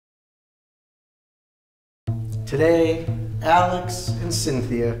Today, Alex and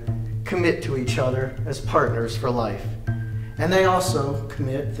Cynthia commit to each other as partners for life. And they also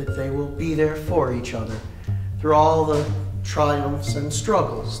commit that they will be there for each other through all the triumphs and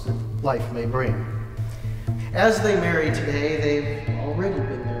struggles that life may bring. As they marry today, they've already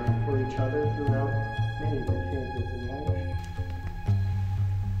been there for each other throughout many of their changes in life.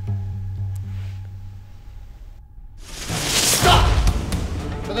 Stop!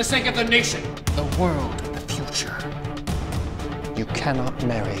 For the sake of the nation, the world, the future. You cannot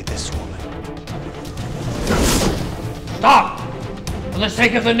marry this woman. Stop! For the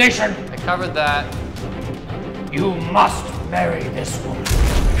sake of the nation! I covered that. You must marry this woman.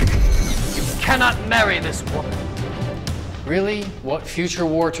 You cannot marry this woman. Really? What future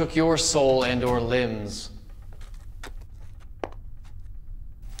war took your soul and or limbs?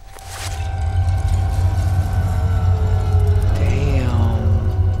 Damn.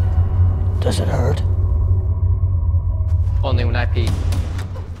 Does it hurt? Only when I pee.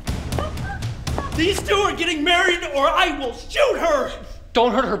 These two are getting married or I will shoot her!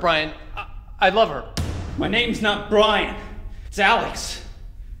 Don't hurt her, Brian. I love her. My name's not Brian. It's Alex.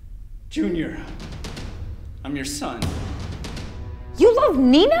 Junior. I'm your son. You love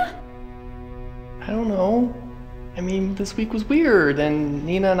Nina? I don't know. I mean, this week was weird, and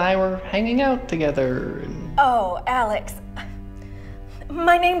Nina and I were hanging out together. And... Oh, Alex.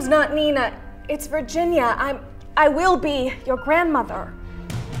 My name's not Nina. It's Virginia. I will be your grandmother.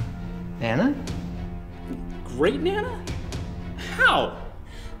 Nana? Great Nana? How?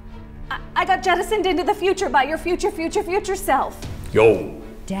 I got jettisoned into the future by your future self. Yo.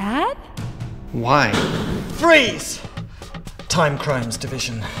 Dad? Why? Freeze! Time Crimes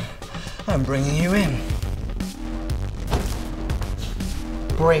Division. I'm bringing you in.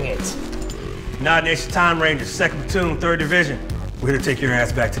 Bring it. United Nations Time Rangers, 2nd Platoon, 3rd Division. We're here to take your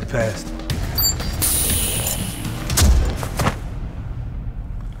ass back to the past.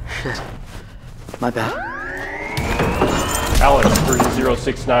 Shit. My bad. Alex, version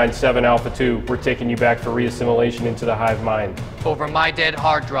 0697 Alpha 2. We're taking you back for reassimilation into the hive mind. Over my dead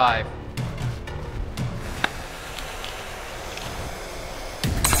hard drive.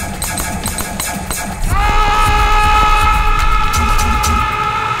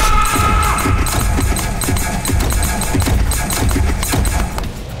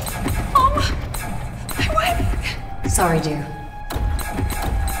 Sorry, dear.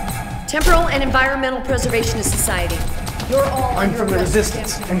 Temporal and Environmental Preservationist Society. You're all I'm from the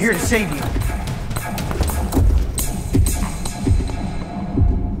Resistance. I'm here to save you.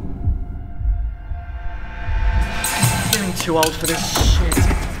 Getting too old for this shit.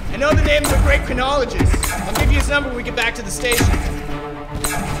 I know the name of a great chronologist. I'll give you his number when we get back to the station.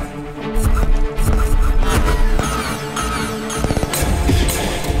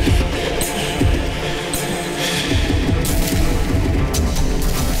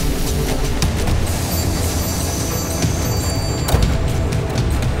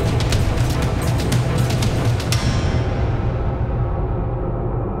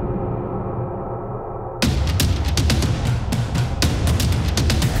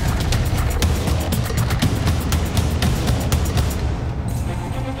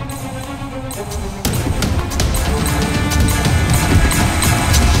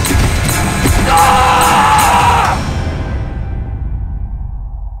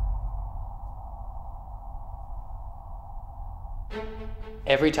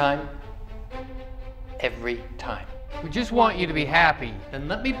 Every time. Every time. We just want you to be happy. Then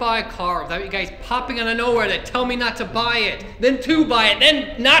let me buy a car without you guys popping out of nowhere that tell me not to buy it. Then to buy it,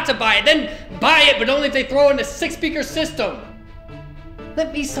 then not to buy it, then buy it, but only if they throw in a 6-speaker system.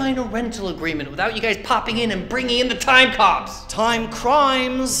 Let me sign a rental agreement without you guys popping in and bringing in the time cops. Time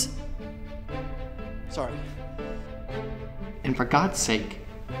Crimes! Sorry. And for God's sake,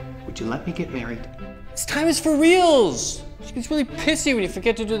 would you let me get married? This time is for reals. She gets really pissy when you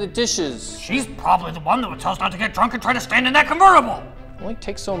forget to do the dishes. She's probably the one that would tell us not to get drunk and try to stand in that convertible. It only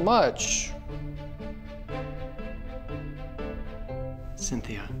takes so much.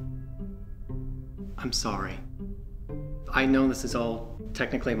 Cynthia, I'm sorry. I know this is all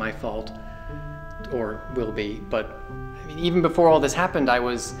technically my fault, or will be, but I mean, even before all this happened, I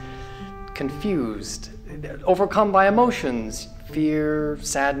was confused, overcome by emotions. Fear,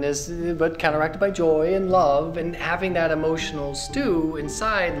 sadness, but counteracted by joy and love, and having that emotional stew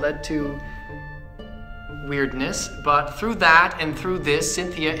inside led to weirdness. But through that and through this,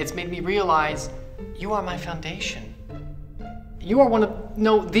 Cynthia, it's made me realize you are my foundation. You are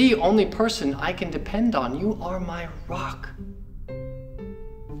the only person I can depend on. You are my rock.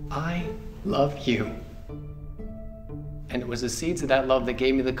 I love you. And it was the seeds of that love that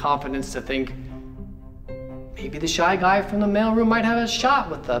gave me the confidence to think, maybe the shy guy from the mailroom might have a shot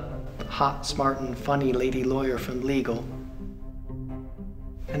with the hot, smart, and funny lady lawyer from legal.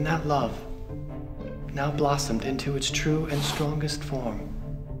 And that love, now blossomed into its true and strongest form,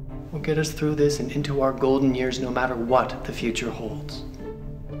 will get us through this and into our golden years no matter what the future holds.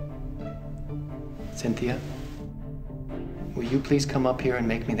 Cynthia, will you please come up here and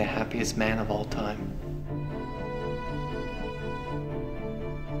make me the happiest man of all time?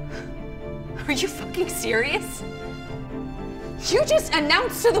 Are you fucking serious? You just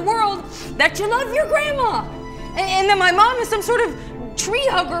announced to the world that you love your grandma, and that my mom is some sort of tree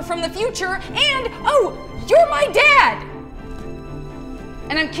hugger from the future, and oh, you're my dad!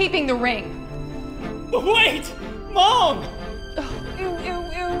 And I'm keeping the ring. Wait! Mom! Ew, ew,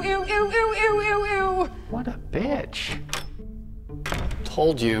 ew, ew, ew, ew, ew, ew, ew. What a bitch.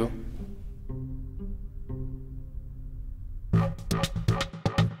 Told you.